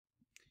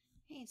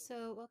Hey,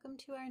 so welcome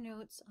to our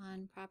notes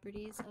on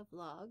properties of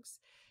logs,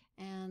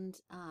 and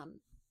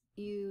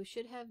you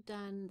should have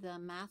done the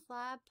math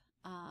lab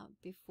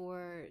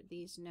before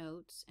these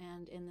notes,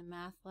 and in the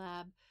math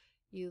lab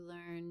you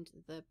learned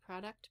the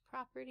product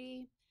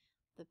property,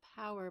 the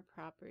power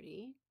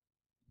property,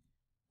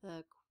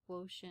 the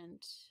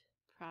quotient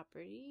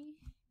property,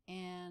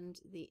 and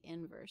the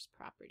inverse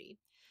property.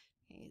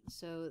 Okay,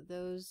 so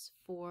those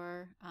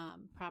four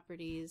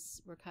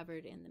properties were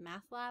covered in the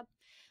math lab.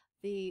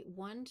 The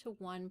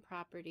one-to-one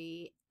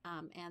property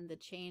and the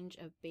change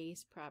of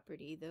base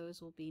property, those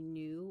will be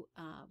new.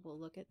 We'll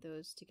look at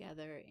those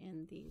together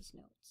in these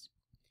notes.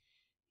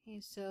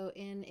 Okay, so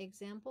in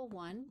example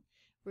 1,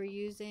 we're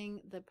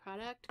using the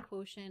product,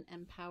 quotient,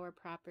 and power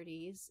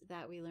properties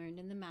that we learned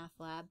in the math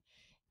lab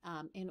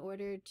in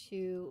order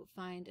to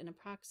find an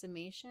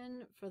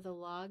approximation for the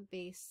log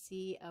base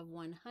C of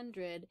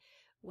 100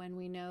 when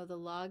we know the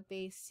log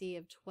base C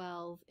of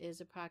 12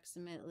 is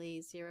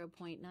approximately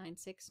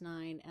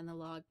 0.969 and the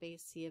log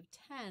base C of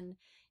 10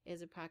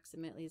 is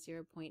approximately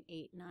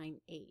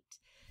 0.898.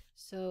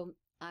 So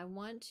I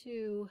want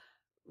to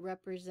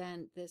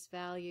represent this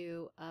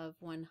value of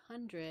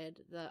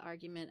 100, the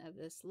argument of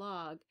this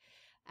log,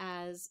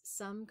 as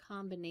some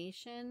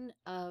combination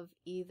of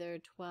either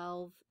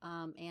 12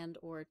 and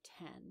or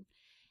 10.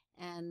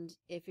 And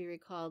if you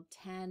recall,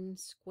 10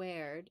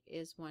 squared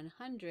is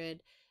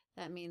 100.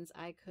 That means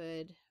I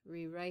could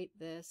rewrite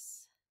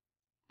this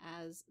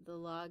as the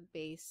log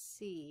base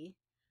C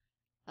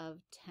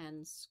of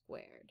 10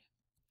 squared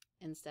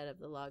instead of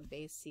the log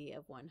base C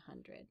of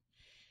 100.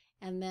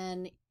 And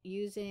then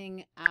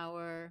using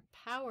our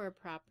power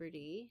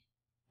property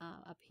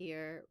up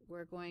here,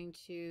 we're going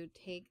to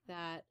take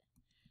that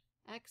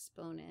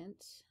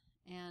exponent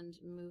and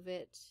move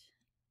it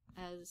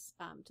as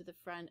to the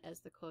front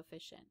as the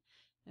coefficient.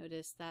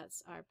 Notice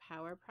that's our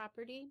power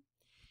property.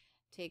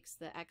 Takes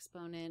the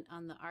exponent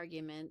on the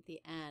argument,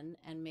 the n,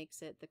 and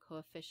makes it the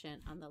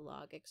coefficient on the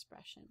log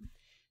expression.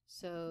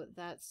 So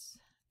that's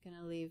going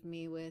to leave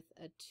me with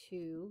a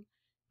 2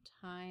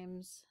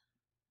 times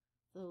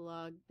the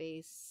log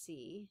base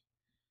C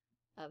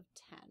of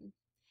 10.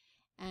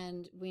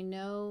 And we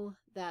know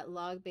that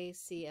log base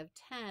C of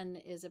 10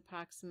 is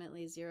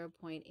approximately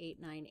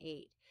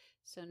 0.898.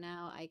 So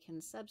now I can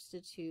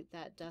substitute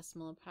that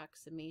decimal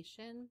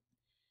approximation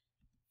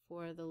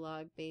for the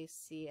log base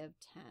C of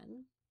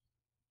 10.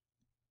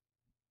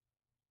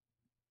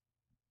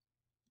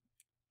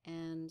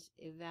 And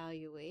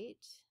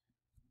evaluate,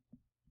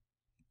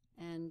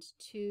 and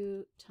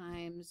 2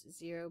 times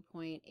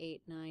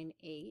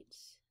 0.898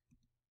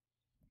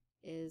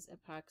 is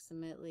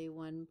approximately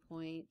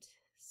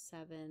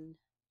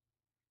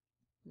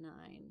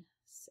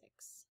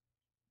 1.796.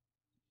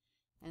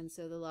 And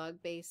so the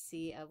log base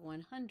C of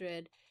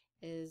 100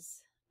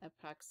 is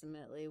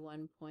approximately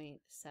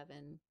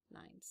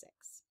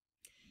 1.796.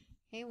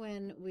 Okay,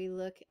 when we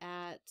look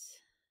at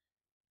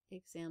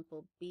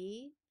example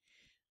B,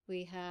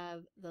 we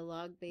have the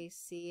log base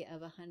C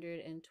of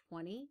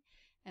 120,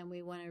 and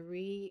we want to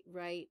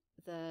rewrite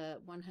the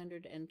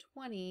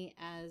 120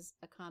 as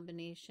a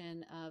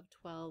combination of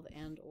 12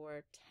 and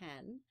or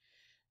 10.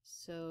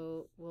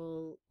 So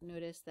we'll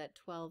notice that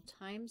 12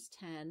 times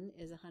 10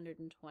 is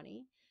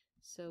 120.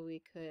 So we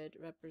could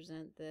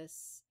represent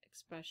this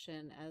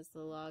expression as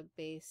the log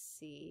base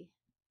C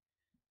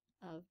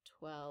of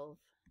 12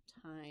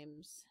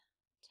 times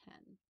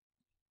 10.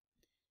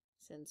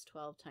 Since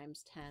 12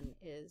 times 10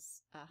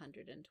 is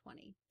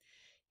 120.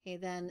 Okay,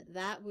 then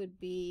that would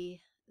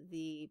be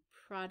the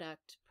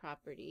product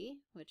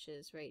property, which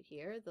is right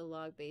here. The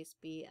log base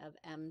B of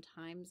m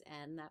times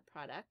n, that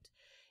product,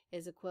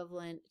 is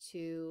equivalent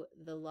to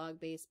the log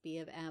base B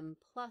of m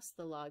plus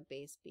the log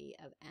base B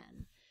of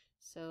n.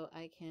 So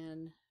I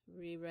can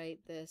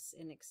rewrite this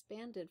in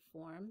expanded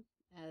form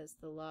as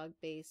the log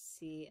base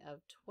C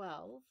of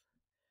 12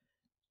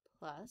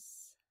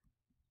 plus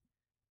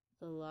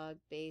the log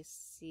base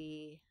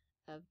C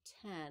of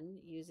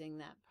 10 using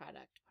that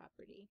product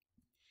property.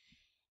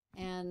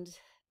 And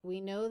we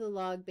know the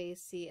log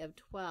base C of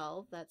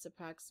 12, that's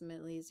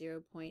approximately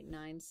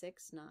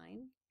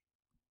 0.969.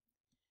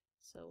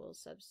 So we'll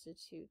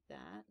substitute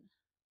that.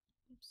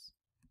 Oops.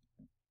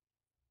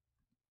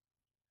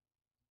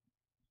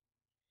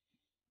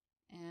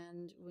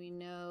 And we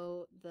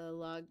know the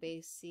log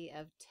base C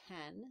of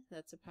 10,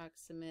 that's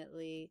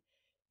approximately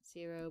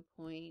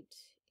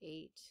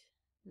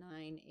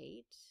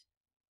 0.898.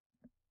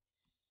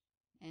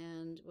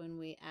 And when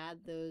we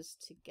add those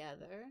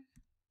together,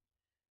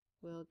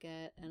 we'll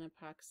get an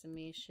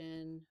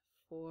approximation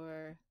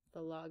for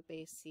the log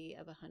base C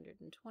of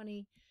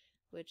 120,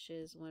 which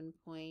is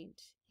 1.867.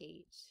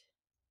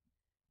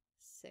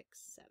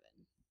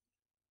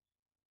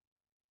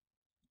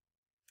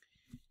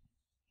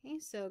 Okay,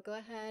 so go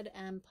ahead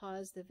and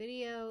pause the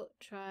video,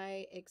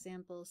 try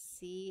examples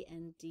C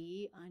and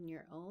D on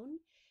your own,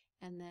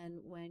 and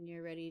then when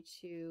you're ready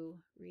to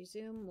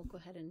resume, we'll go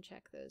ahead and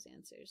check those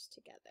answers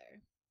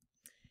together.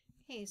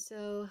 Okay,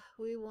 so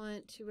we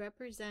want to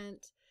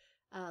represent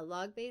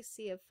log base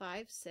c of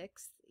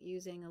 5/6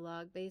 using a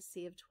log base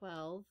c of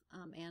 12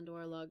 and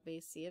or log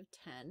base c of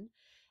 10.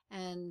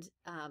 And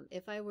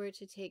if I were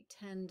to take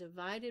 10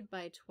 divided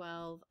by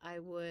 12, I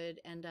would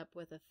end up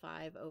with a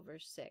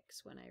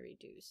 5/6 when I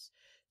reduce.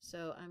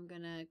 So I'm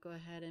going to go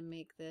ahead and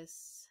make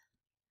this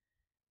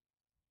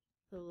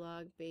the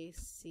log base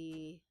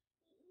c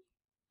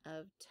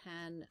of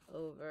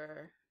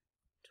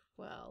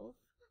 10/12,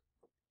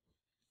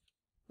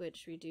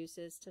 which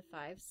reduces to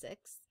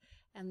 5/6.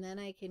 And then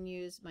I can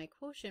use my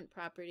quotient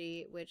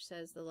property, which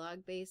says the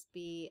log base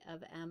b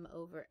of m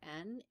over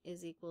n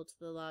is equal to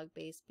the log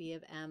base b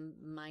of m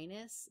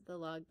minus the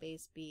log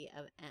base b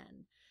of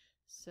n.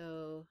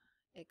 So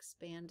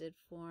expanded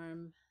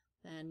form,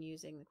 then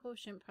using the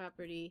quotient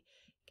property,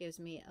 gives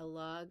me a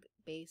log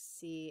base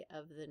c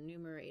of the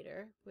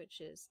numerator,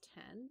 which is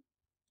 10,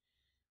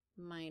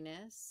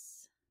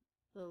 minus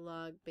the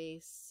log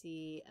base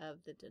c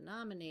of the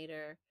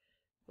denominator,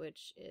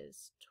 which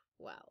is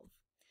 12.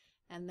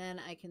 And then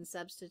I can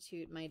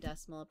substitute my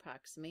decimal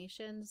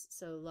approximations.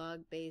 So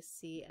log base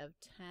c of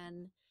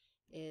 10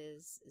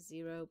 is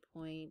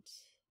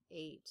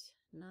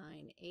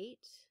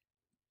 0.898,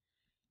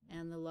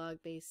 and the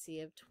log base c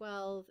of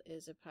 12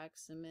 is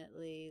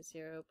approximately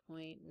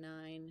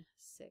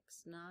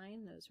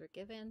 0.969. Those were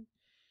given.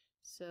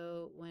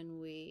 So when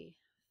we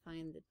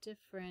find the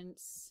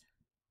difference,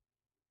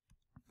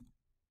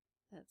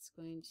 that's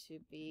going to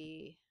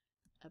be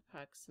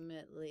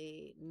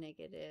approximately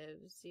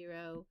negative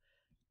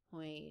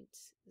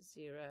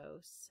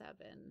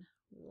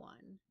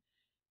 0.071,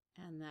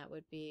 and that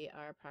would be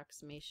our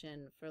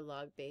approximation for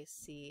log base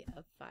c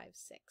of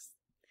 5/6.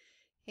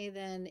 Okay,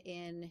 then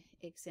in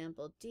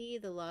example D,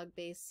 the log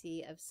base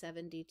c of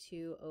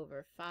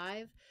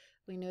 72/5.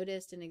 We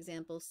noticed in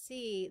example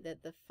C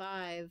that the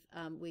 5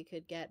 we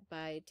could get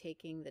by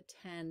taking the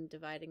 10,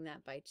 dividing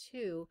that by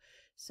 2.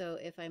 So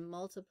if I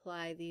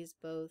multiply these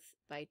both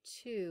by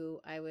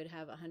 2, I would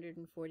have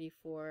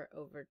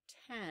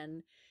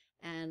 144/10,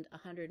 and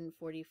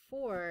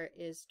 144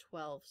 is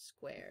 12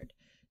 squared.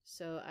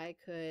 So I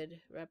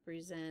could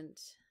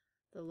represent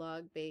the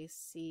log base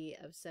c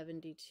of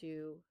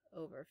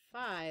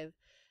 72/5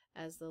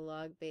 as the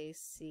log base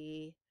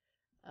c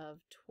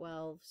of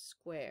 12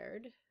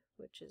 squared,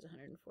 which is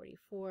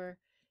 144,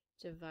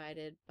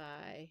 divided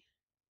by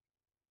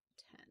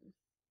 10.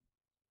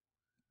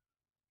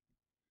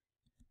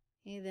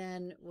 Okay,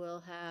 then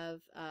we'll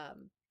have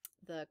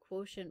the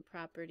quotient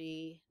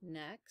property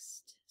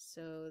next.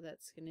 So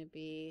that's going to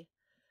be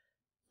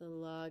the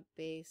log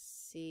base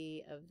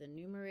c of the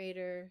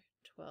numerator,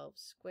 12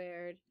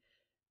 squared,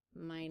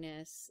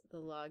 minus the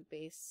log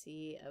base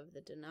c of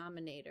the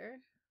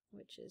denominator,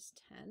 which is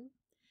 10.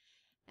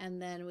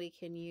 And then we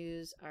can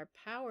use our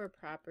power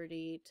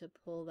property to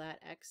pull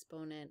that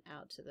exponent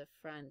out to the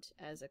front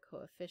as a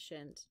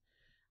coefficient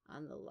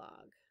on the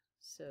log.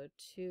 So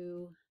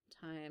 2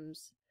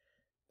 times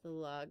the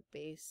log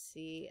base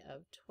c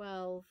of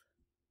 12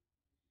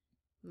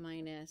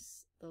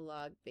 minus the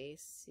log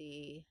base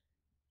c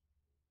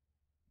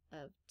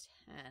of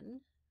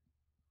 10.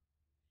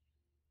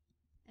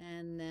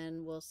 And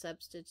then we'll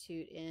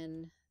substitute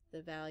in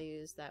the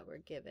values that were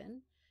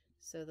given.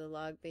 So the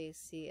log base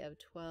c of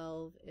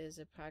 12 is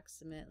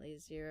approximately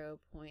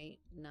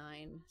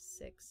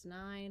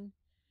 0.969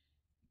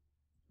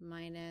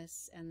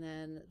 minus, and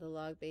then the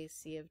log base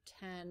c of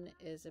 10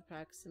 is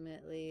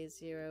approximately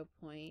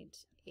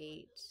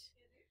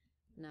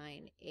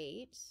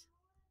 0.898.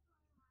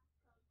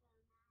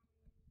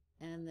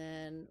 And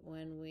then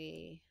when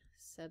we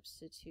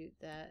substitute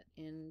that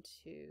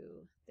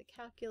into the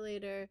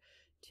calculator,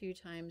 2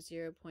 times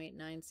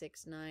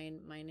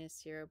 0.969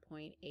 minus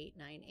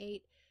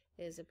 0.898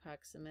 is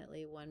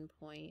approximately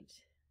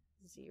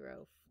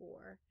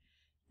 1.04.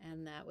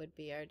 And that would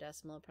be our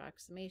decimal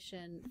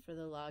approximation for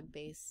the log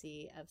base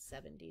c of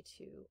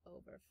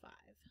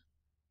 72/5.